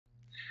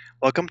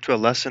Welcome to a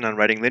lesson on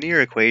writing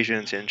linear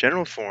equations in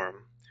general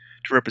form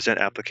to represent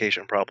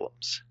application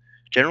problems.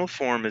 General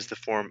form is the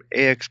form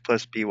ax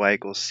plus by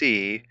equals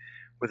c,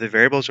 where the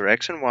variables are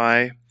x and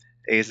y,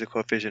 a is the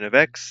coefficient of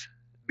x,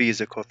 b is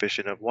the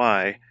coefficient of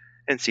y,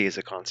 and c is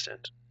a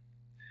constant.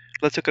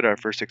 Let's look at our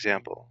first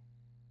example.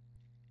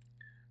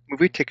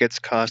 Movie tickets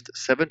cost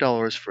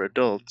 $7 for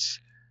adults,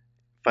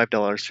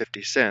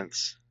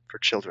 $5.50 for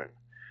children.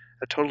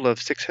 A total of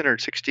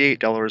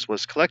 $668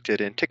 was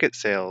collected in ticket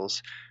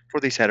sales for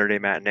the Saturday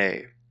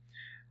matinee.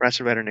 We're asked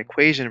to write an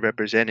equation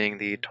representing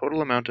the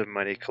total amount of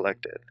money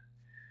collected.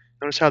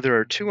 Notice how there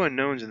are two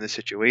unknowns in this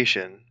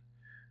situation.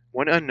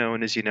 One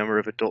unknown is the number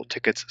of adult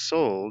tickets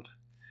sold,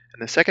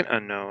 and the second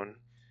unknown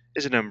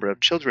is the number of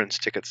children's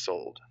tickets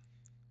sold.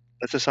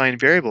 Let's assign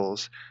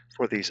variables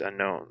for these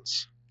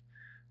unknowns.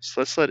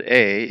 So let's let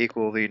A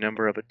equal the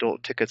number of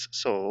adult tickets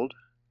sold,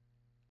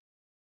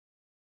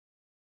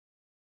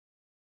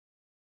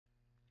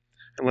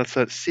 and let's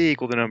let C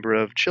equal the number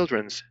of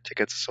children's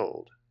tickets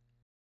sold.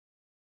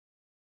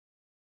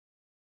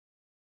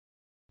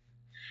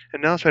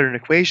 And now let's write an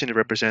equation to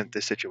represent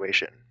this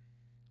situation.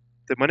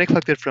 The money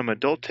collected from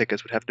adult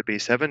tickets would have to be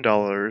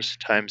 $7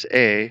 times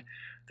A,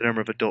 the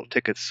number of adult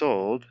tickets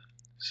sold.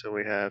 So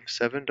we have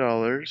 $7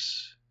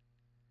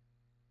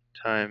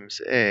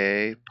 times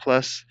A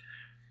plus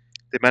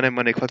the amount of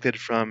money collected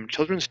from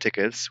children's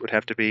tickets would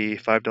have to be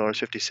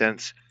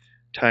 $5.50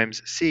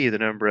 times C, the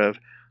number of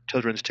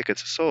children's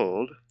tickets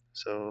sold.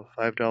 So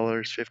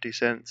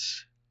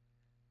 $5.50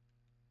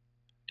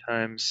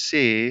 times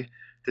C.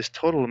 This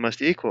total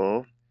must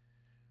equal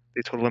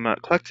the total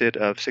amount collected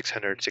of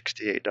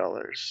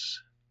 $668.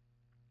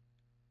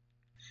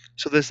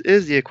 So this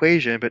is the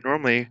equation, but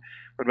normally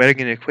when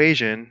writing an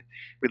equation,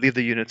 we leave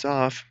the units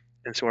off,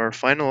 and so our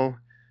final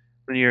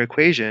linear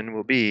equation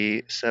will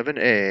be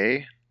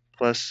 7a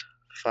plus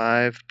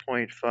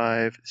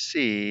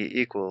 5.5c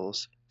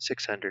equals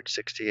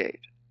 668.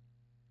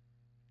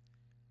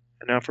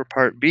 And now for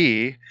part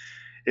B,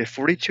 if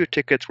 42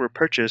 tickets were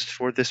purchased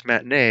for this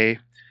matinee,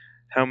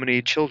 how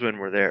many children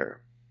were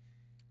there?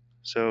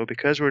 So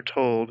because we're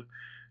told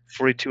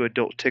 42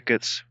 adult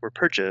tickets were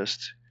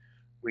purchased,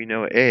 we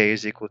know A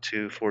is equal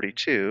to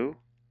 42.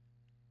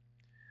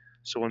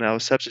 So we'll now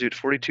substitute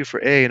 42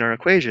 for A in our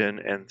equation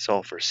and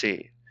solve for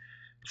C.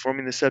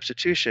 Performing the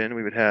substitution,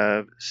 we would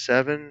have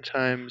 7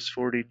 times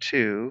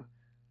 42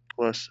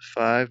 plus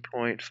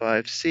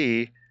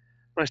 5.5C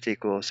must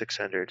equal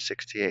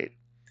 668.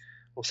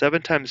 Well,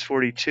 7 times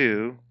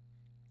 42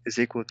 is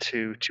equal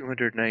to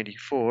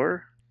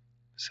 294.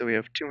 So we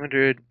have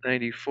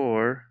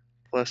 294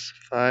 plus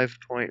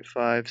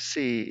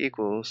 5.5C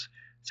equals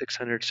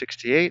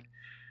 668.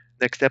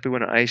 Next step, we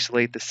want to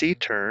isolate the C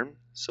term,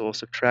 so we'll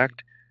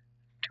subtract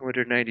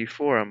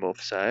 294 on both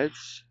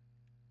sides.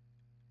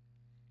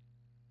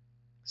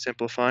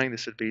 Simplifying,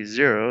 this would be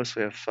 0, so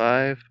we have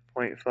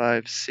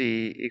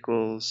 5.5c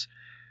equals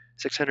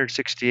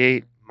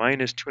 668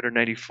 minus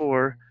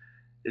 294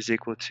 is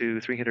equal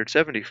to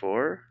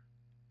 374.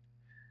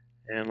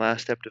 And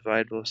last step,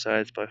 divide both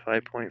sides by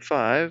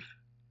 5.5.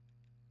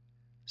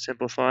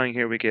 Simplifying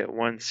here, we get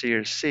 1c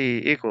or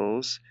c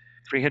equals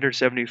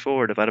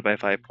 374 divided by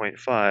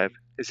 5.5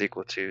 is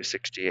equal to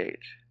 68.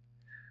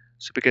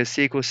 So because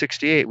c equals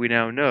 68, we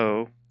now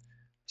know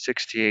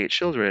 68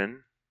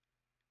 children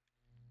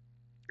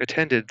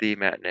attended the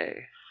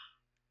matinee.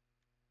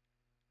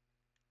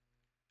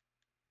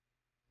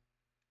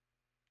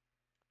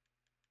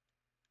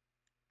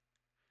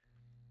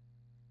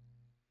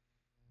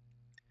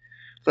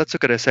 Let's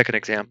look at a second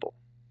example.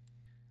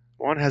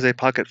 Juan has a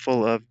pocket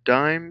full of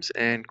dimes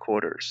and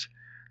quarters.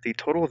 The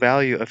total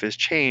value of his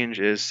change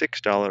is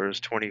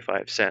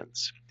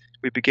 $6.25.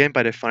 We begin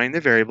by defining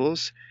the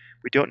variables.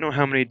 We don't know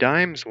how many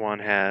dimes Juan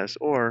has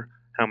or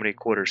how many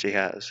quarters he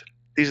has.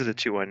 These are the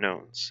two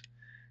unknowns.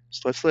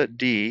 So let's let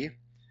D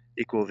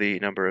equal the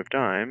number of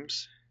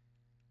dimes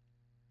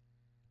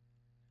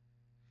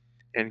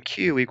and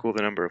Q equal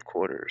the number of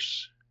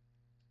quarters.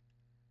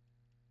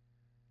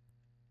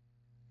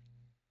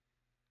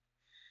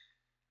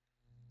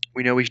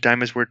 We know each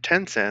dime is worth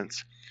 10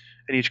 cents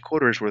and each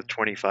quarter is worth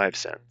 25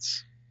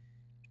 cents.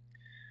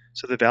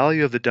 So the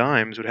value of the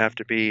dimes would have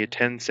to be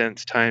 10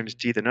 cents times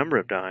D, the number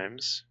of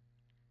dimes,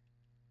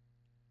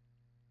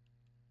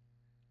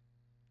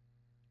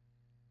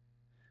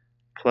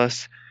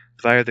 plus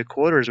the value of the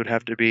quarters would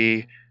have to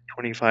be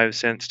 25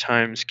 cents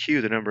times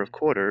Q, the number of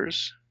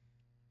quarters,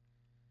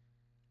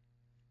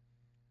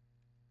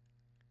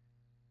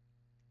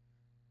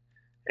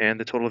 and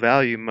the total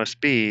value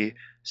must be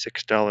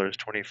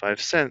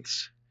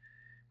 $6.25,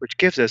 which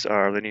gives us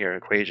our linear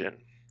equation.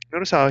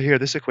 Notice how here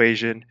this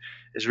equation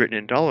is written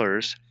in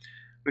dollars.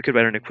 We could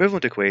write an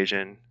equivalent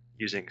equation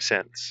using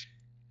cents.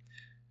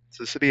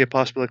 So this would be a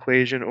possible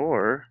equation,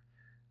 or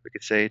we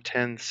could say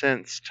 10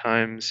 cents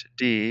times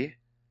D,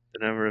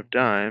 the number of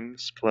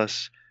dimes,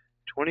 plus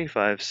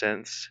 25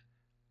 cents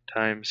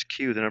times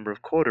Q, the number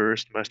of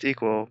quarters, must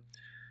equal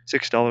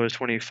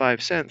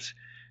 $6.25,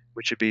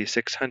 which would be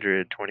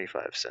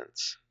 625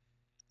 cents.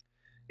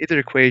 Either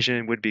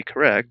equation would be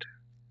correct,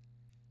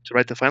 To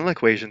write the final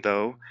equation,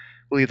 though,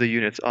 we'll leave the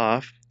units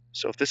off.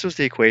 So if this was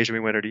the equation we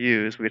wanted to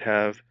use, we'd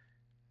have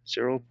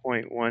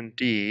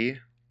 0.1d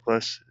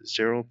plus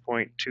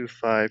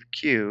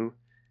 0.25q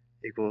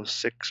equals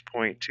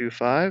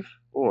 6.25,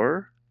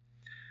 or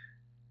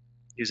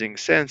using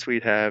sense,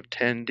 we'd have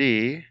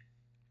 10d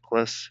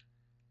plus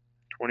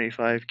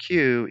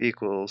 25q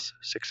equals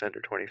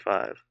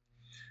 625.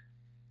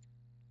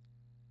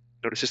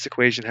 Notice this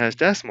equation has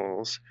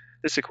decimals,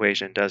 this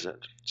equation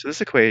doesn't. So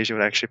this equation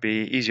would actually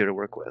be easier to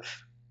work with.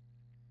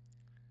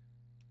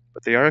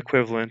 But they are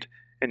equivalent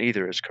and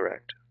either is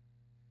correct.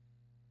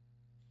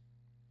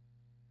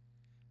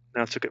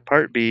 Now let's look at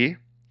part B.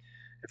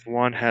 If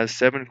Juan has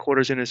 7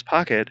 quarters in his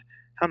pocket,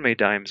 how many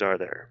dimes are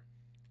there?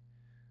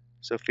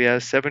 So if he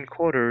has 7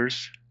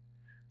 quarters,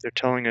 they're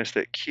telling us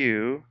that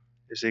Q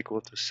is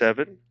equal to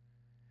 7.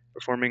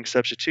 Performing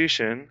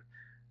substitution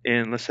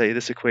in, let's say,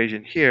 this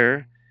equation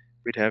here,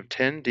 we'd have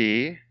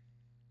 10d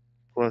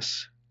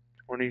plus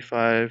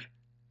 25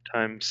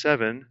 times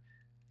 7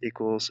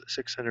 equals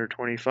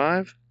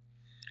 625.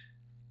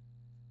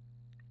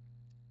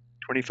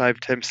 25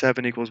 times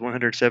 7 equals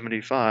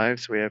 175,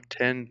 so we have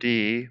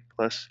 10d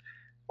plus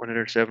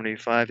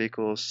 175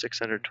 equals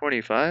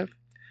 625.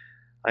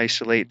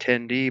 Isolate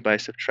 10d by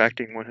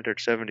subtracting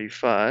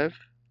 175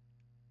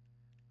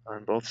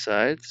 on both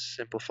sides.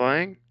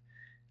 Simplifying,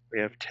 we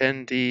have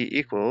 10d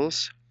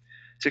equals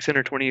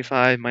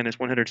 625 minus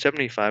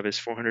 175 is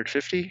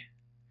 450.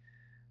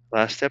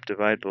 Last step,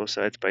 divide both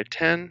sides by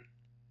 10.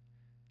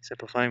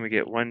 Simplifying, we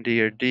get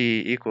 1d, or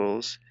d,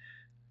 equals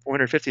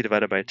 450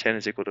 divided by 10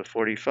 is equal to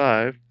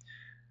 45.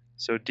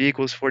 So d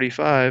equals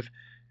 45,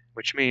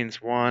 which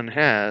means Juan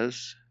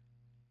has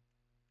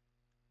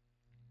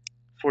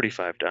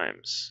 45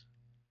 dimes.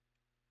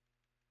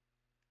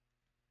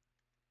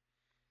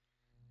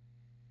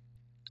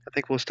 I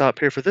think we'll stop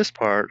here for this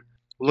part.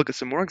 We'll look at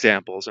some more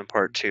examples in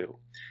part 2.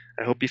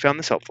 I hope you found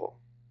this helpful.